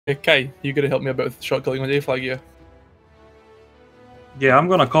Hey, Kai, you gonna help me about the shot killing on A flag, yeah? Yeah, I'm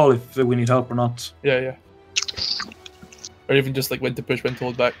gonna call if we need help or not. Yeah. Or even just like when to push, when to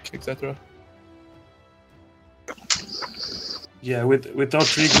hold back, etc. Yeah, with our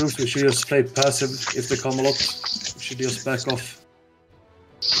 3 groups, we should just play passive. If they come a lot, we should just back off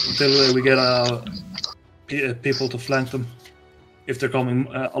until we get people to flank them. If they're coming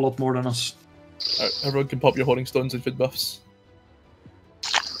a lot more than us. Alright, everyone can pop your holding stones and fit buffs.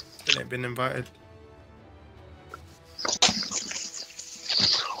 They've been invited.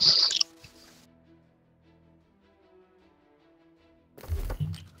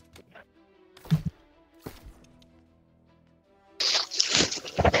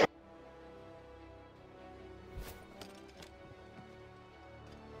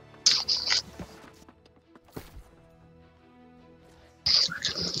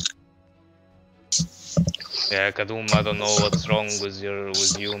 Yeah, Kadum, I don't know what's wrong with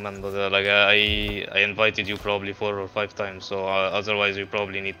you, man, but like I invited you probably 4 or 5 times, so otherwise you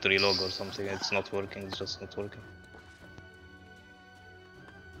probably need to relog or something. It's not working. It's just not working.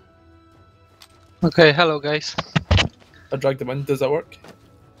 Okay, hello guys. I dragged him in. Does that work?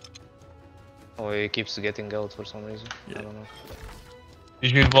 Oh, he keeps getting out for some reason. Yeah. I don't know.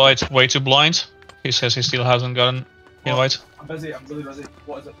 Did you invite way too blind? He says he still hasn't gotten invite. I'm busy. I'm really busy.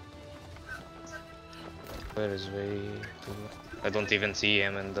 What is it? Where is way too? I don't even see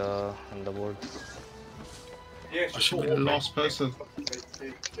him in the board. I should be the last person.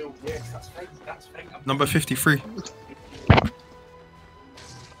 Number 53.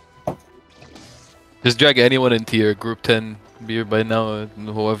 Just drag anyone into your group 10 beer by now,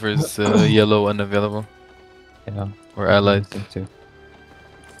 whoever is yellow and available. Yeah. Or allies. Too.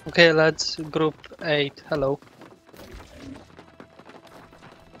 Okay, lads, group 8, hello.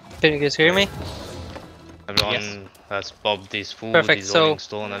 Can you guys hear me? Everyone has popped his food, Perfect, his so rolling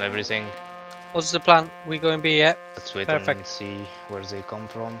stone and everything. what's the plan? We going B, yeah? Let's wait Perfect. and see where they come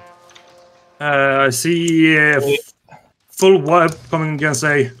from. I see full wipe coming against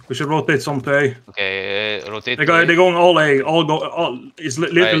A. We should rotate some to A. Okay, rotate. They're going all A. It's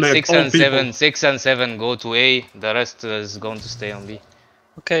literally 6 all and people. 7. 6 and 7 go to A. The rest is going to stay on B.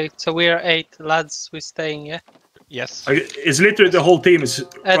 Okay, so we are 8, lads, we staying, yeah? Yes. It's literally the whole team is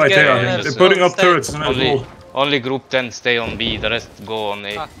right there. I think. They're putting up turrets and as well. Only group 10 stay on B. The rest go on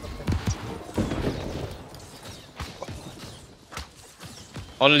A. Okay.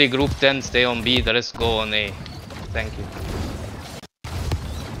 Only group 10 stay on B. The rest go on A. Thank you.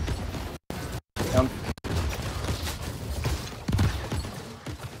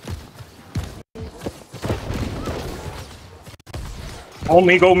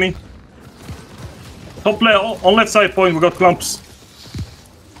 Go me. Top player on left side point, we got clumps.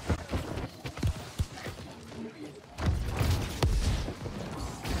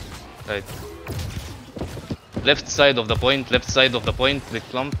 Right. Left side of the point, big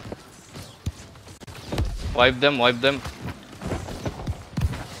clump. Wipe them.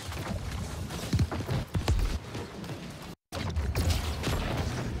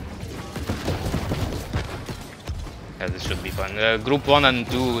 Yeah, this should be fine. Group 1 and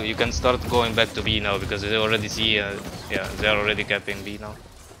 2, you can start going back to B now because they already see, yeah, they are already capping B now.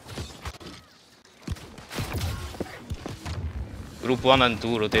 Group 1 and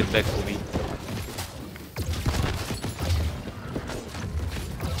 2 rotate back to B.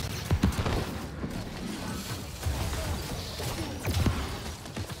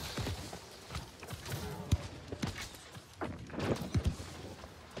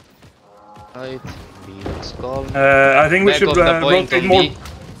 Right, B is calm. I think we Back should of the point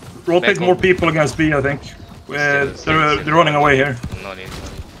rotate Back more on. people against B. I think they're running away here. No need.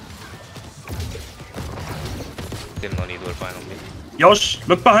 Still no need, we're fine on B. Josh,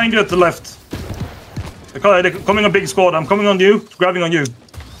 look behind you at the left. They're coming a big squad. I'm coming on you, grabbing on you.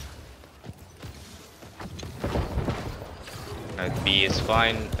 Right, B is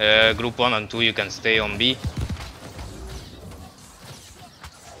fine. Group 1 and 2, you can stay on B.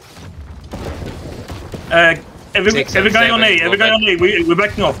 Every guy on A, we're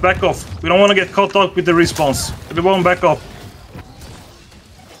backing off, back off. We don't want to get caught up with the response. Everyone back off.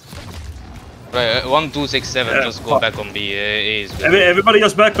 Right, 1, 2, 6, 7, just go back on B. A is good. Everybody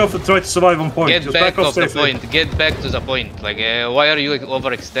just back off and try to survive on point. Get just back off of the safely. point, get back to the point. Like, why are you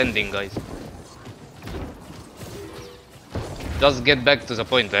overextending, guys? Just get back to the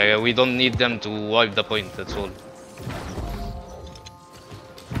point. We don't need them to wipe the point, that's all.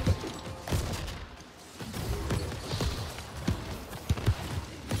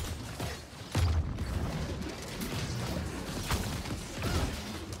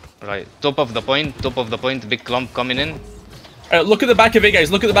 Right, top of the point, big clump coming in. Alright, look at the back of A, guys.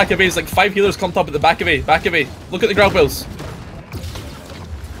 Look at the back of A. There's like 5 healers clumped up at the back of A. Back of A. Look at the grab wheels.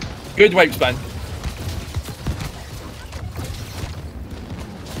 Good wipes, man.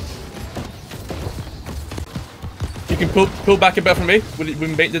 You can pull back a bit from me. We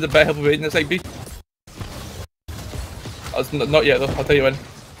did a bit help of A in the side B. Not yet though, I'll tell you when.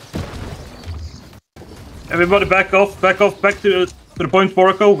 Everybody back off, back to the point,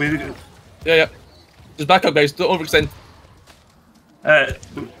 Borako. Yeah. Just back up, guys. Don't overextend.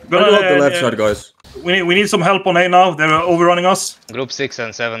 Go up the left side, guys. We need some help on A now. They're overrunning us. Group 6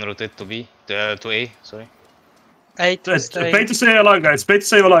 and 7 rotate to B, to A. Sorry. 8 to Play to stay alive, guys. Play to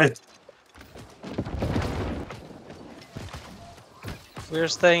stay alive. We're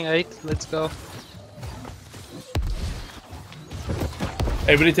staying 8. Let's go.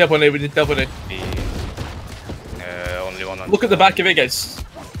 Hey, we need to help on A. We need to help on A. B. Only one on. Look at the back of A, guys.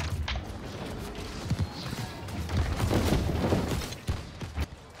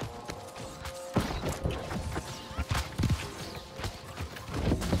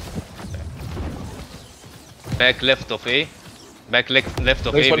 Back left of A. Back left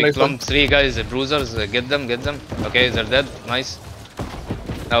of Nice A. one, Big nice clump. 3 guys, bruisers. Get them. Okay, they're dead. Nice.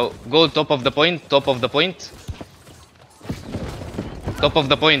 Now go top of the point. Top of the point,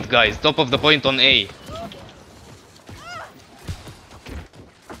 guys. Top of the point on A.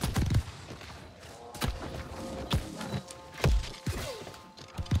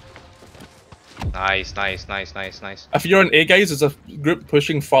 Nice. If you're on A, guys, there's a group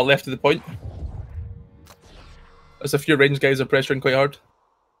pushing far left of the point. There's a few range guys are pressuring quite hard.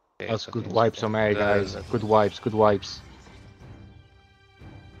 Okay, That's good wipes on A, guys. Good wipes.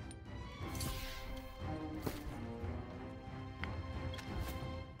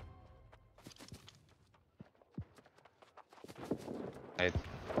 Right.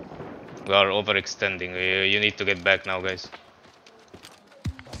 We are overextending. You need to get back now, guys.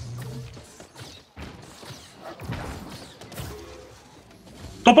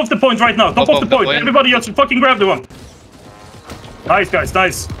 Top of the point right now. Top of the point. Everybody else, fucking grab the one. Nice, guys.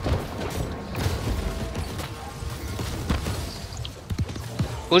 Nice.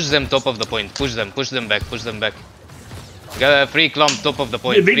 Push them top of the point. Push them back. Get a free clump top of the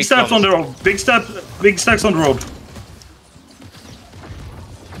point. Big steps on the road. Big stacks on the road.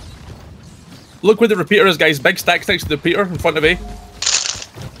 Look where the repeater is, guys. Big stacks next to the repeater in front of A.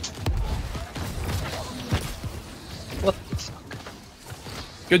 What the fuck?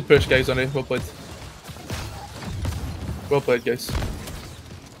 Good push, guys, on A. Well played. Well played, guys.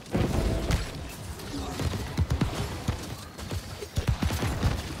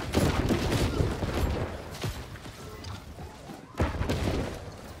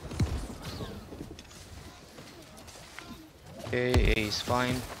 Okay, A is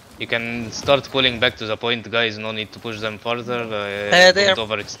fine. You can start pulling back to the point, guys. No need to push them further. Don't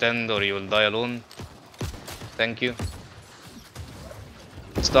overextend or you will die alone. Thank you.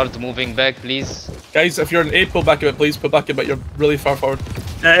 Start moving back, please. Guys, if you're in A, pull back a bit, please. Pull back a bit. You're really far forward.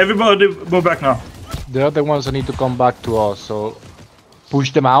 Everybody move back now. The other ones need to come back to us, so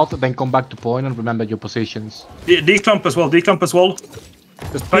push them out, then come back to point and remember your positions. Declump as well.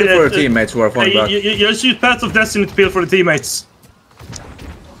 Just peel for your teammates who are falling back. You just use Path of Destiny to peel for the teammates.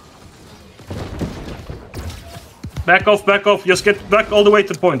 Back off. Just get back all the way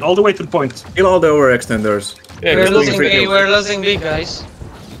to the point. Kill all the overextenders. Yeah, We're guys, losing B, guys.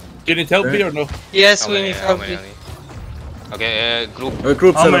 do you need help B or no? Yes, How we many- need how help many B. are they? Okay, group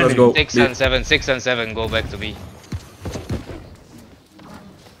Group How 7, many? let's go. 6 and 7. 6 and 7, go back to B.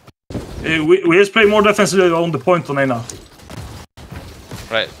 We just play more defensive on the point on A now.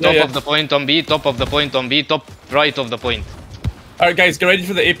 Right, Yeah, top of the point on B, top right of the point. Alright, guys, get ready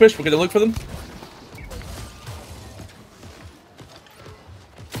for the A push. We're gonna look for them.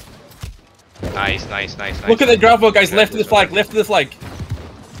 Nice. Look at the gravel, guys. Left of the flag.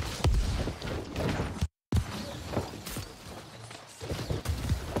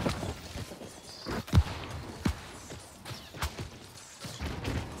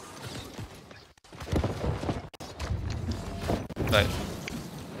 Right.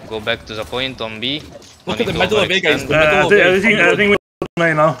 Go back to the point on B. Look at the middle of A, guys. The I middle of A. think we're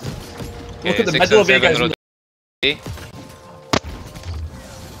on A now. Look at the middle of A, guys. A.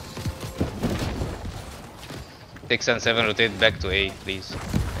 6 and 7 rotate back to A, please.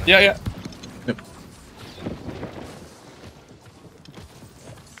 Yeah.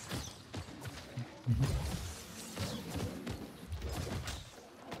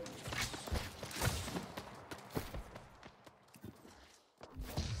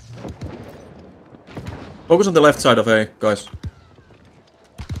 Focus on the left side of A, guys.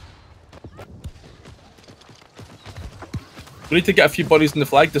 We need to get a few bodies in the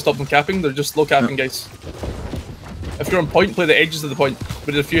flag to stop them capping. They're just slow capping, guys. If you're on point, play the edges of the point.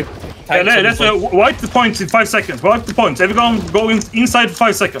 But a few. Yeah, let's wipe the points in 5 seconds. Wipe the points. Everyone go inside for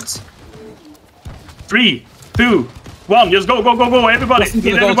 5 seconds. 3, 2, 1. Just go. Everybody.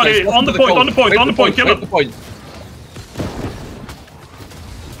 Get everybody on the point. Kill them.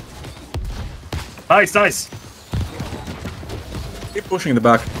 Nice. Keep pushing the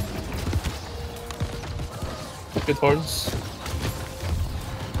back. Good horns.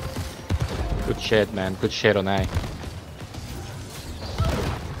 Good shit, man. Good shit on A.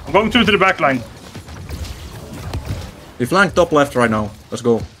 I'm going through to the back line. We flank top left right now. Let's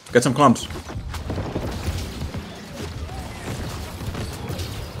go. Get some clumps.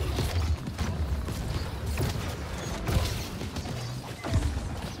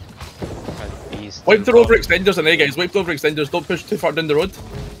 Wipe the overextenders on A, guys. Wipe the overextenders. Don't push too far down the road.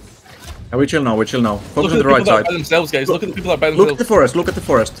 Yeah, we chill now. Focus on the right side. By themselves, guys. Look at the people that are by Look themselves. at the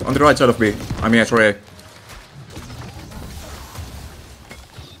forest. On the right side of B. I mean, sorry, A.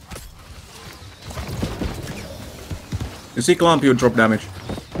 You see clump, you drop damage.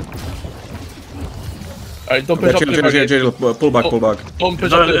 Alright, don't push up too far. Chill. Pull back. Don't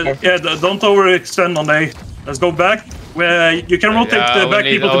push up too far. Yeah, don't overextend on A. Let's go back. Where you can rotate the back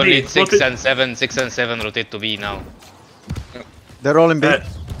people to B. 6 and 7 rotate to B now. They're all in B.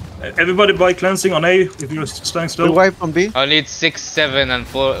 Everybody by cleansing on A if you're staying still. We wipe on B. I need 6, 7 and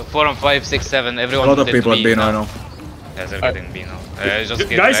 4 and 5, 6, 7. Everyone. A lot of people at B now, I know. Yes, everything B now.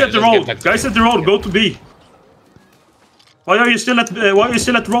 Guys at the road, go to B. Why are you still at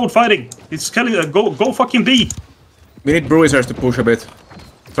the road fighting? It's killing. Go fucking B. We need bruisers to push a bit.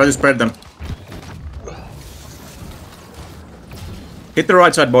 Try to spread them. Hit the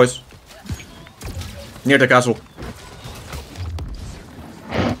right side, boys. Near the castle.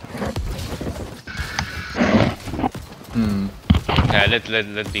 Yeah,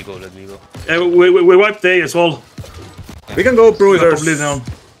 let B go. We wiped A as well. We can go bruisers. Probably down.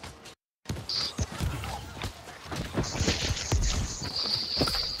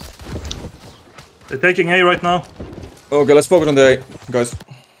 They're taking A right now. Okay, let's focus on the A, guys.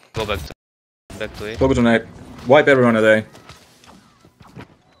 Go back to A. Focus on A. Wipe everyone at A.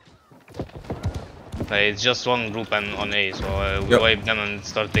 It's just one group and on A, so we wipe them and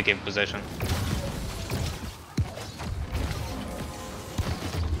start taking possession.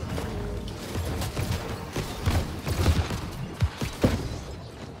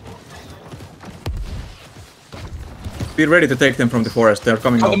 Be ready to take them from the forest. They're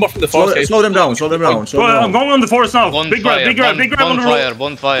coming now. From the forest, Slow them down. I'm going on the forest now. Big grab on the road.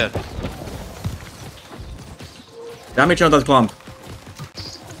 Bonfire. Damage on that clump.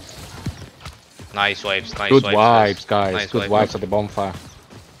 Nice wipes. Good wipes, guys. Nice Good wipes at the bonfire.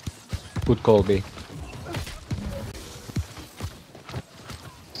 Good call, B.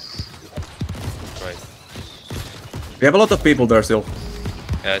 Right. We have a lot of people there still.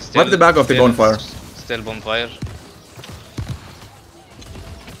 Yeah, still, Wipe the back of the bonfire. Still bonfire.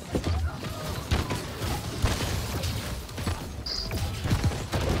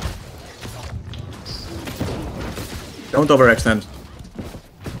 Don't overextend.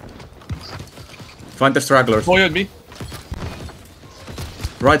 Find the stragglers. Boy on me.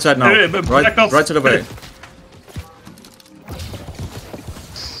 Right side now. Right side of A.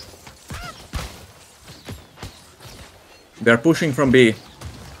 They're pushing from B.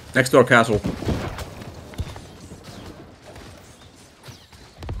 Next to our castle.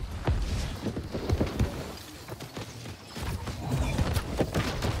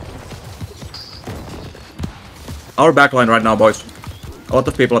 Our backline right now, boys. A lot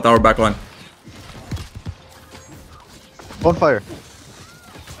of people at our backline. Bonfire.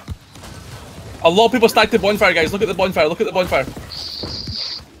 A lot of people stacked the bonfire, guys. Look at the bonfire.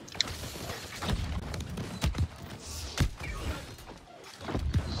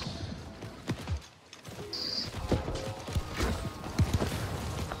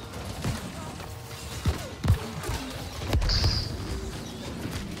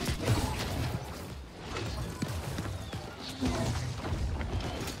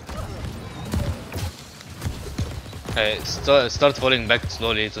 Start falling back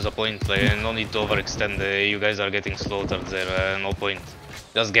slowly to the point, like, no need to overextend. You guys are getting slaughtered there, no point.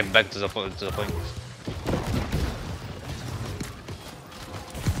 Just get back to the point.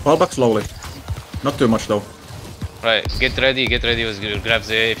 Fall back slowly. Not too much though. Right, get ready with your grabs.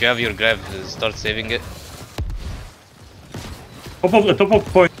 If you have your grab, start saving it. Top of the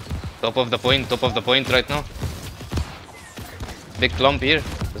point. Top of the point right now. Big clump here,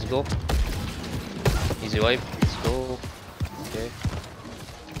 let's go. Easy wipe, let's go. Okay.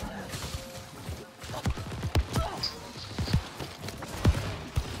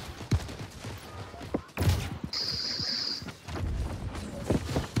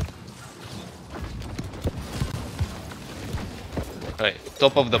 Right,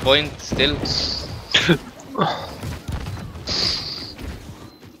 top of the point still.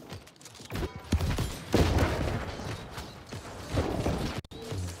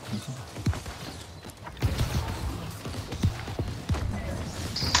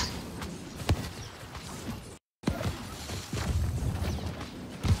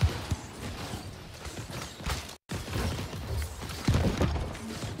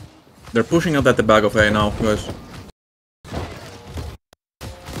 They're pushing out at the back of A now, guys.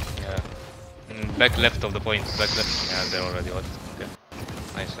 Yeah. Back left of the point. Back left. Yeah, they're already out. Okay.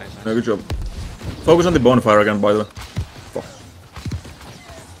 Nice, nice, nice. Yeah, good job. Focus on the bonfire again, by the way. Fuck.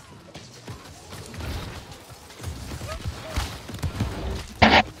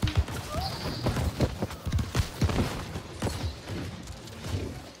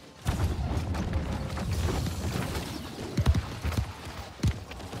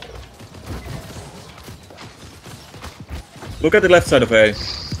 Look at the left side of A,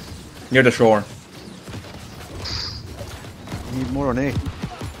 near the shore. Need more on A.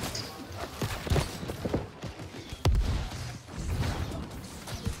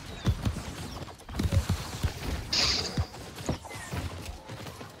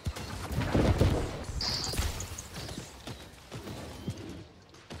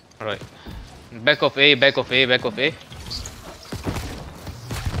 Alright. Back of A, back of A, back of A.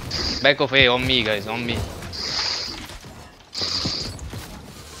 Back of A, on me guys, on me.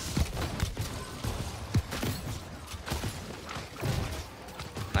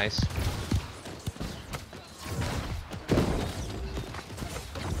 Nice.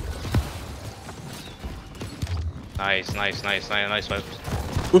 Nice, nice, nice, nice, nice fight.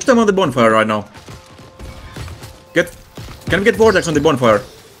 Push them on the bonfire right now. Can we get Vortex on the bonfire?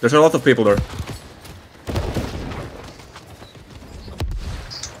 There's a lot of people there.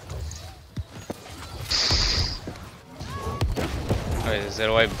 Alright, is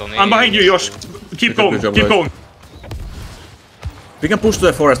there wiped on A? I'm behind you, Josh. Keep going, good job, keep guys. going. We can push to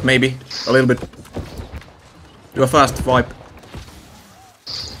the forest, maybe. A little bit. Do a fast wipe.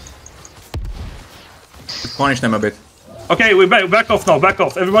 Punish them a bit. Okay, we back off now, back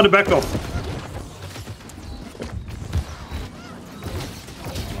off. Everybody back off.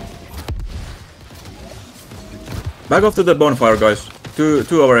 Back off to the bonfire, guys. Two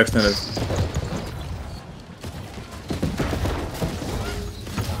overextended.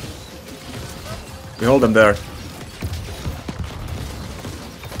 We hold them there.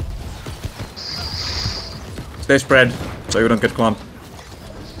 Stay spread, so you don't get clumped.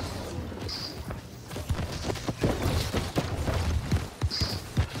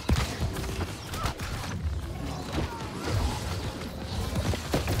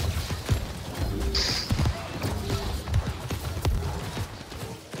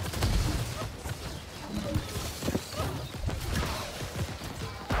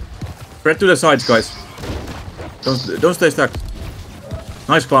 Spread to the sides, guys. Don't stay stuck.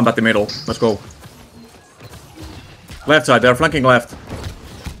 Nice clump at the middle. Let's go. Left side, they're flanking left.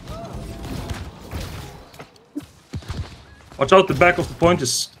 Watch out, the back of the point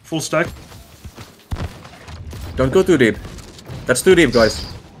is full stack. Don't go too deep. That's too deep, guys.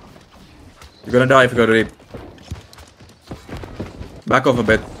 You're gonna die if you go too deep. Back off a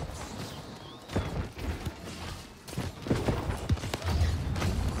bit.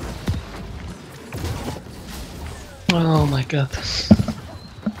 Oh my god.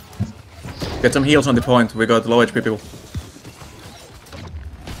 Get some heals on the point. We got low HP people.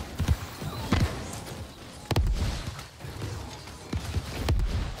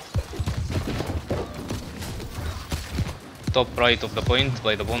 Top right of the point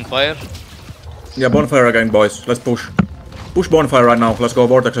by the bonfire. Yeah, bonfire again, boys. Let's push. Push bonfire right now. Let's go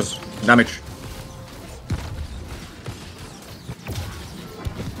vortexes. Damage.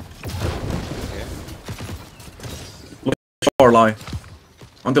 Shore line.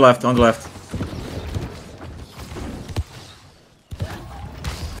 On the left, on the left.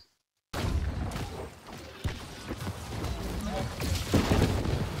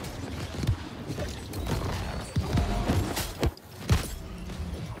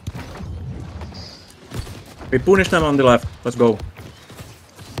 We punish them on the left. Let's go.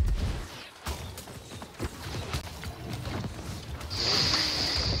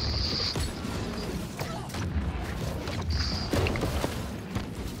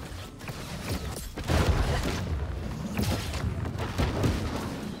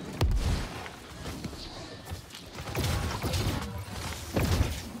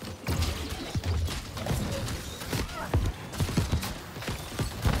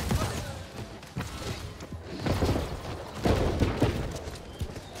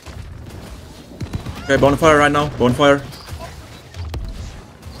 Okay, bonfire right now. Bonfire.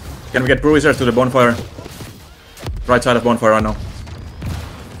 Can we get bruisers to the bonfire? Right side of bonfire right now.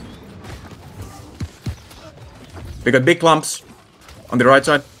 We got big clumps on the right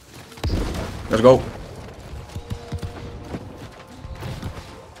side. Let's go.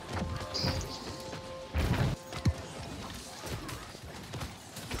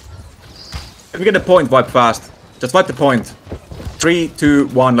 If we get the point, wipe fast. Just wipe the point. 3, 2,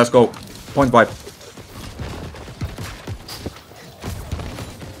 1, let's go. Point wipe.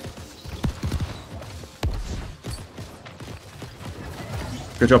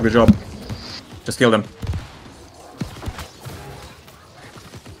 Good job, good job. Just kill them.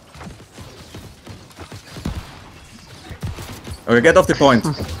 Okay, get off the point.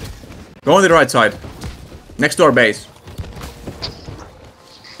 Go on the right side. Next to our base.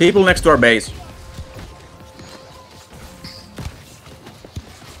 People next to our base.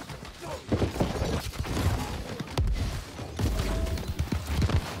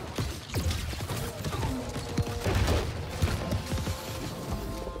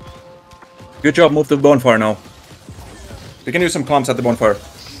 Good job, move to the bonfire now. We can use some clumps at the bonfire.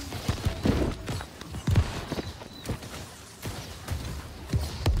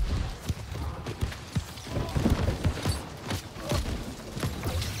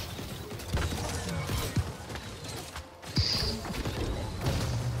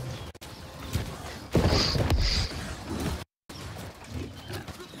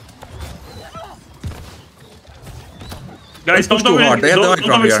 Guys, Don't push too hard. They have the high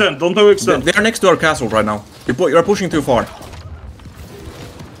ground here. Don't overextend. They are next to our castle right now. You're pushing too far.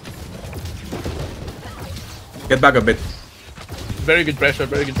 Get back a bit. Very good pressure,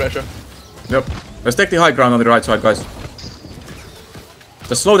 very good pressure. Yep. Let's take the high ground on the right side, guys.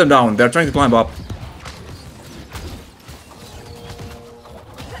 Just slow them down. They're trying to climb up.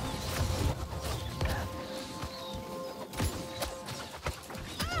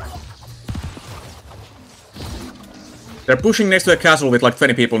 They're pushing next to the castle with like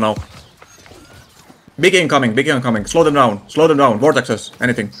 20 people now. Big incoming, big incoming. Slow them down, slow them down. Vortexes,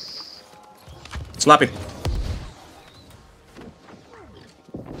 anything. Slap it.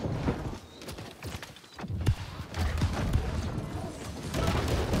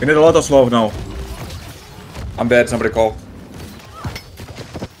 We need a lot of slow now. I'm dead, somebody call.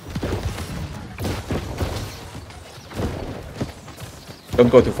 Don't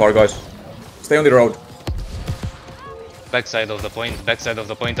go too far, guys. Stay on the road. Backside of the point, backside of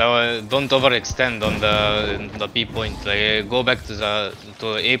the point. Don't overextend on the B point. Like, go back to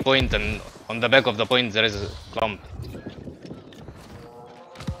A point, and on the back of the point there is a clump.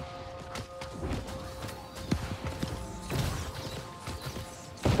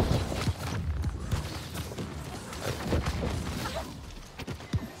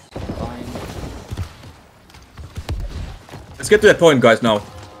 Let's get to that point, guys, now.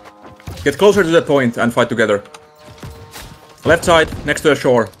 Get closer to the point and fight together. Left side, next to the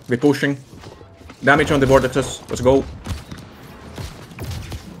shore. We're pushing. Damage on the vortexes. Let's go.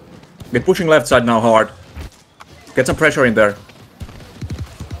 We're pushing left side now hard. Get some pressure in there.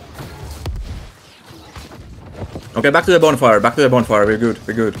 Okay, back to the bonfire. Back to the bonfire. We're good.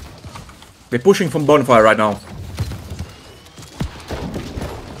 We're good. We're pushing from bonfire right now.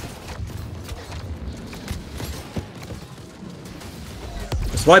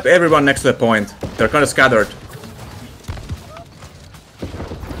 Swipe everyone next to the point. They're kind of scattered.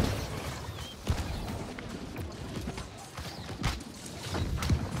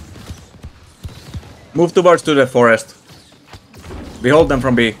 Move towards to the forest. We hold them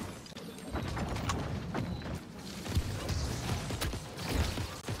from B.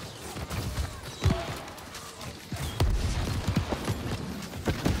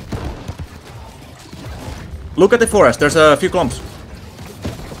 Look at the forest, there's a few clumps.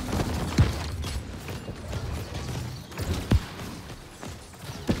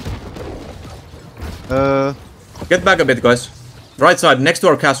 Get back a bit, guys. Right side, next to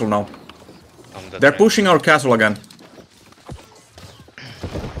our castle now. They're pushing our castle again.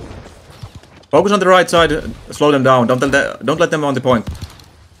 Focus on the right side, slow them down. Don't let them on the point.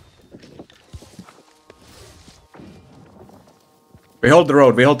 We hold the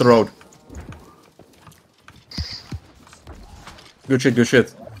road, we hold the road. Good shit, good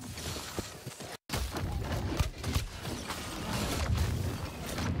shit.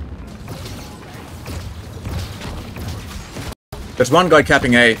 There's one guy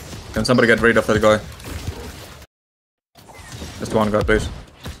capping A. Can somebody get rid of that guy? Just one guy, please.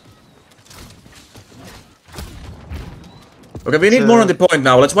 Okay, we need more on the point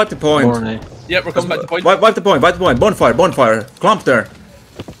now. Let's wipe the point. Yep, we're coming back to point. Wipe the point, wipe the point. Bonfire, bonfire. Clump there.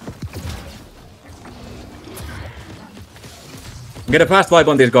 Get a fast vibe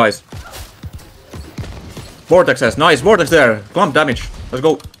on these guys. Vortexes, nice, vortex there. Clump damage. Let's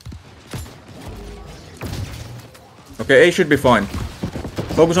go. Okay, A should be fine.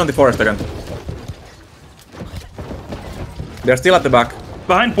 Focus on the forest again. They're still at the back.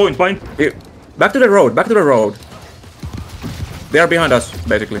 Behind point, behind. Back to the road, back to the road. They are behind us,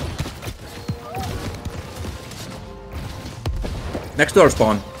 basically. Next to our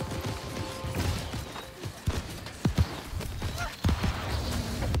spawn.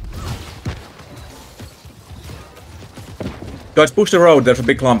 Guys, push the road, there's a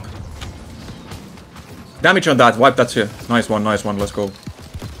big clump. Damage on that, wipe that shit. Nice one, let's go.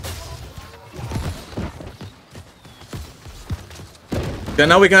 Okay,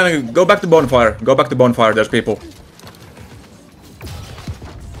 now we can go back to bonfire. Go back to bonfire, there's people.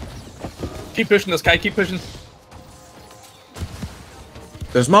 Keep pushing this guy, keep pushing.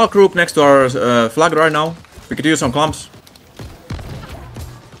 There's a small group next to our flag right now. We could use some clumps.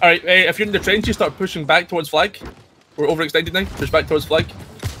 Alright, if you're in the trench, you start pushing back towards flag. We're overextended now, push back towards flag.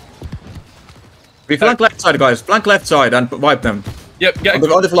 We flank left side, guys. Flank left side and wipe them. Yep, get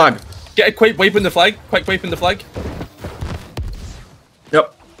on the flag. Get a quick wipe on the flag. Quick wipe on the flag.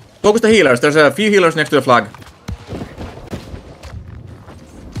 Yep. Focus the healers. There's a few healers next to the flag.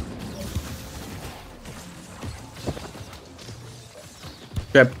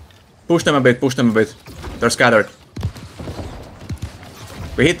 Okay. Push them a bit, push them a bit. They're scattered.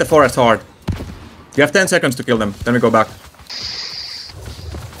 We hit the forest hard. You have 10 seconds to kill them, then we go back.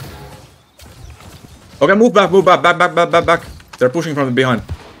 Okay, move back. They're pushing from behind.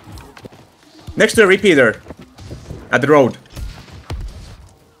 Next to the repeater. At the road.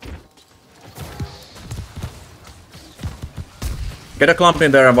 Get a clump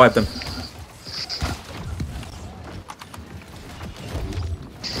in there and wipe them.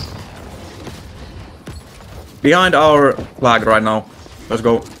 Behind our flag right now. Let's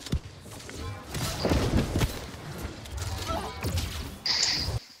go.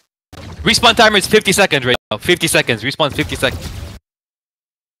 Respawn timer is 50 seconds right now. 50 seconds. Respawn 50 seconds.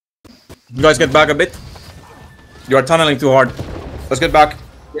 You guys get back a bit. You are tunneling too hard. Let's get back.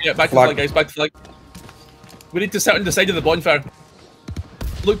 Yeah, back to flag, guys. Back to flag. We need to sit on the side of the bonfire.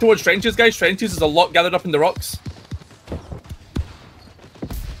 Look towards trenches, guys. Trenches is a lot gathered up in the rocks.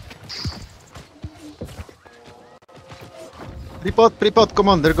 Pre-pot, come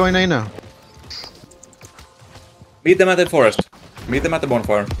on, they're going A now. Meet them at the forest. Meet them at the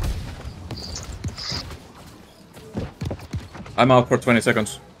bonfire. I'm out for 20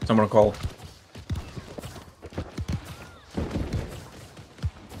 seconds. Someone call.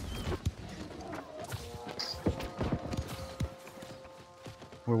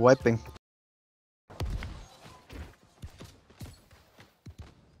 We're wiping.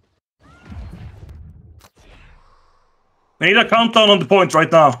 We need a countdown on the point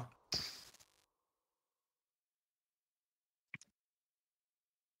right now.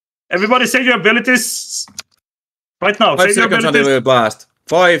 Everybody save your abilities. Right now, 5 seconds until we blast.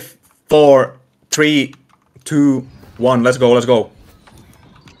 5, 4, 3, 2, 1. Let's go, let's go.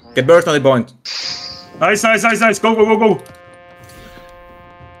 Get burst on the point. Nice. Go.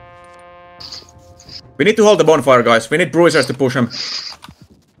 We need to hold the bonfire, guys. We need bruisers to push him.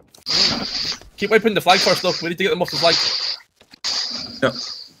 Keep wiping the flag first, though. We need to get them off the flag. Yeah.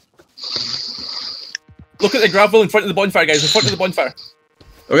 Look at the gravel in front of the bonfire, guys. In front of the bonfire.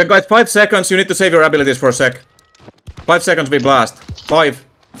 Okay, guys. 5 seconds. You need to save your abilities for a sec. 5 seconds, we blast. 5,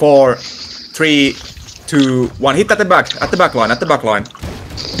 4, 3, 2, 1. Hit at the back line.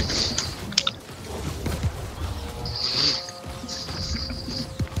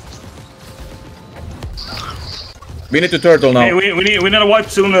 We need to turtle now. Hey, we need a wipe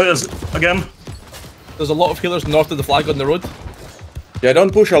soon again. There's a lot of healers north of the flag on the road. Yeah,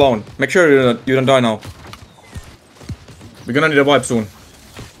 don't push alone. Make sure you don't die now. We're gonna need a wipe soon.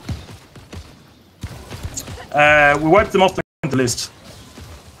 We wiped them off the list.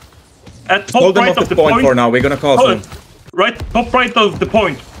 At top Hold them right off of the the point for now. We're gonna call soon. Right, top right of the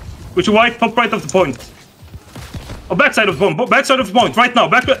point. We should wipe top right of the point. Or backside of the point. Backside of the point. Right now.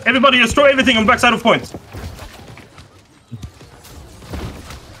 Everybody destroy everything on backside of point.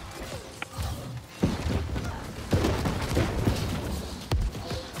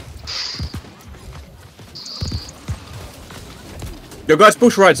 You guys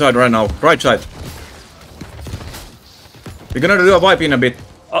push right side right now. Right side. We're gonna do a wipe in a bit.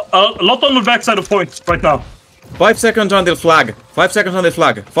 A lot on the backside of point right now. 5 seconds until flag. 5 seconds on the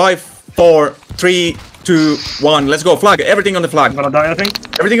flag. 5, 4, 3, 2, 1. Let's go. Flag. Everything on the flag. I'm gonna die, I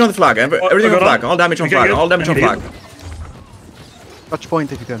think. Everything on the flag. Everything on the flag. All damage on flag. All damage on flag. Touch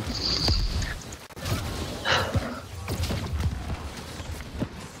point if you can.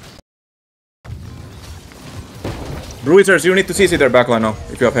 Bruisers, you need to CC their backline now,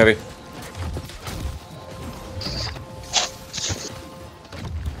 if you have heavy.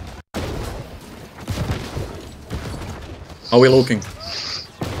 How are we looking?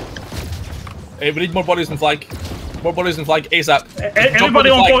 Hey, we need more bodies than flag. More bodies than flag, ASAP.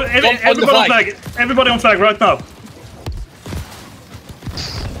 Everybody on flag. Everybody on flag right now.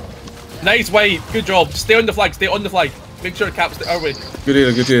 Nice, White. Good job. Stay on the flag. Stay on the flag. Make sure it caps the our way. Good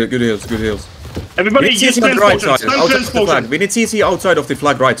heal, good heal, good heals, good heals. Everybody we need CC on the right side, outside of the flag. We need CC outside of the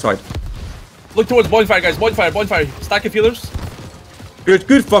flag right side. Look towards bonfire, guys. Bonfire, bonfire. Stack of healers.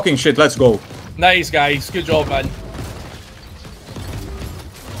 Good fucking shit, let's go. Nice, guys. Good job, man.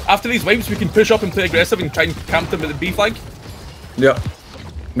 After these waves, we can push up and play aggressive and try and camp them with the B flag. Yeah.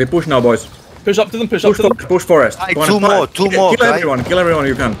 We push now, boys. Push up to them, push up to them. Push forest. Two more kill everyone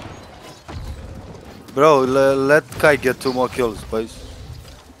you can. Bro, let Kai get 2 more kills, boys.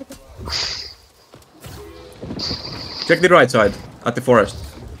 Check the right side, at the forest.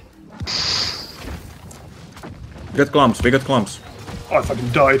 We got clumps, we got clumps. Oh, I fucking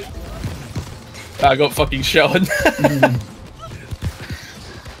died. I got fucking shot on.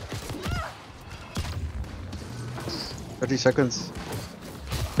 30 seconds.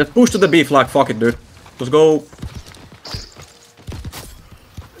 Just push to the B flag, fuck it, dude. Just go.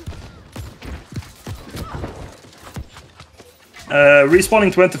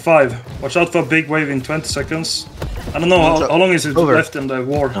 Respawning 25. Watch out for a big wave in 20 seconds. I don't know how long is it left in the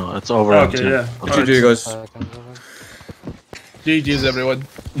war. No, it's over. Okay, yeah. GG, guys. GG's, everyone.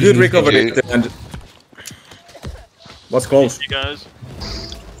 Good recovery. And what's close? You guys.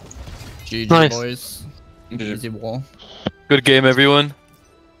 GG, nice. Boys. Easy wall. Good game, everyone.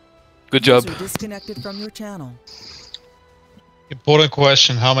 Good job. Disconnected from your channel. Important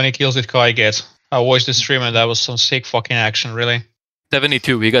question, how many kills did Kai get? I watched the stream and that was some sick fucking action, really.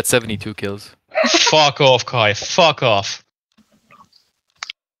 72, we got 72 kills. Fuck off, Kai, fuck off.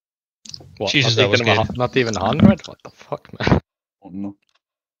 What, Jesus, that was good. Not even 100? What the fuck, man? Oh no.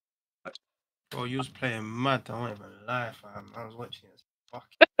 Bro, you was playing mad, I won't even lie, fam. I was watching it. Fuck.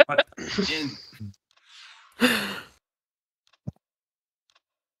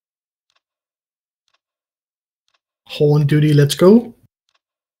 Horn duty, let's go.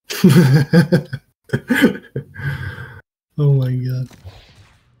 Oh my god.